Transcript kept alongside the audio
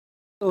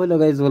So hello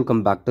guys,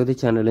 welcome back to the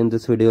channel. In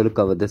this video we'll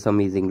cover this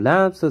amazing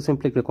lab. So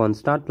simply click on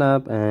start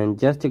lab and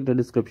just check the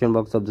description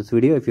box of this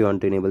video if you want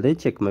to enable the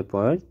check my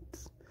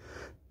points.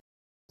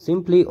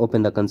 Simply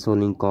open the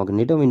console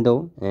incognito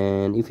window,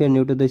 and if you're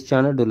new to this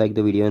channel, do like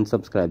the video and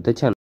subscribe the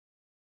channel.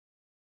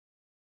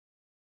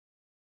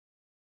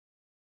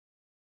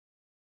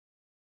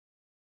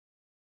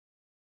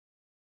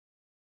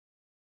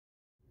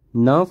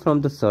 Now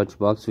from the search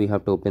box we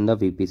have to open the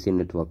VPC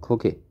network.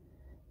 Okay,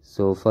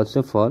 so first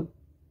of all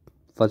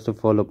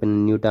open a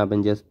new tab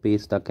and just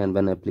paste the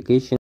Kanban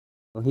application.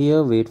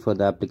 Here wait for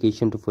the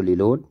application to fully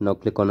load. Now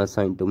click on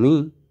assign to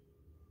me,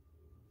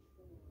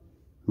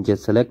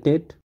 just select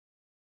it.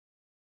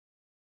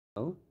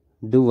 Now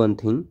do one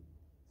thing,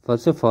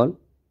 first of all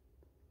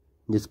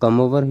just come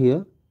over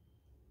here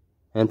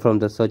and from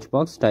the search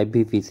box type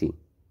VPC,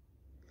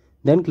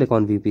 then click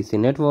on VPC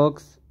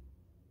networks,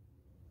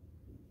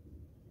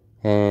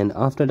 and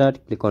after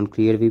that click on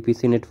create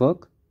VPC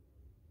network.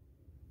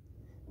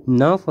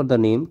 Now for the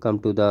name, come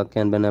to the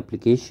Kanban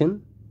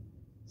application,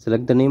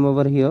 select the name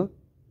over here,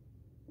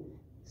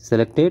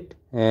 select it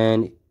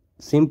and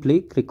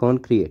simply click on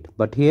create.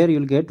 But here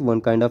you'll get one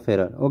kind of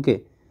error.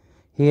 Okay,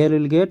 here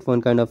you'll get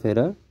one kind of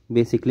error.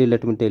 Basically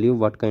let me tell you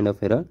what kind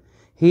of error.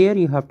 Here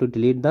you have to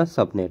delete the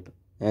subnet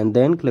and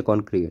then click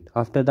on create.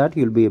 After that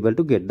you'll be able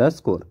to get the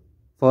score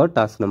for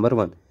task number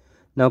 1.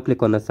 Now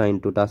click on assign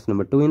to task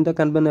number 2 in the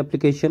Kanban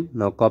application.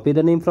 Now copy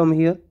the name from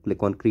here,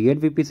 click on create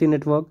VPC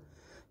network,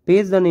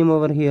 paste the name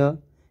over here,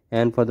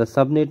 and for the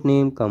subnet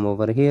name come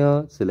over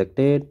here, select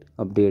it,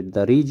 update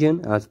the region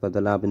as per the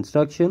lab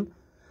instruction,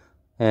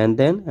 and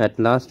then at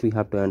last we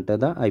have to enter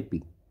the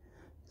IP.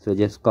 So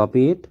just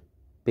copy it,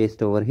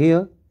 paste over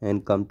here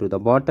and come to the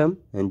bottom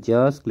and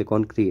just click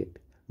on create.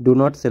 Do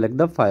not select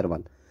the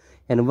firewall,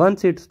 and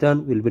once it's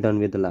done we'll be done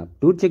with the lab.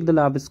 Do check the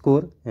lab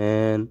score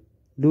and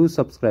do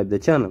subscribe the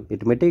channel.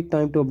 It may take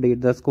time to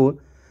update the score,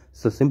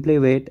 so simply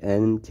wait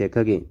and check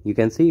again. You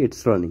can see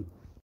it's running.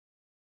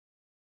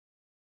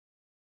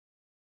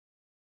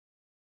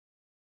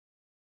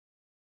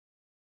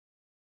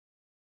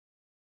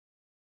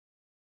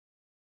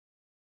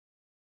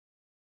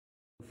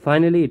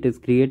 Finally it is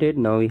created.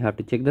 Now we have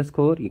to check the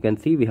score. You can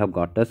see we have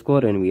got the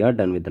score and we are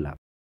done with the lab.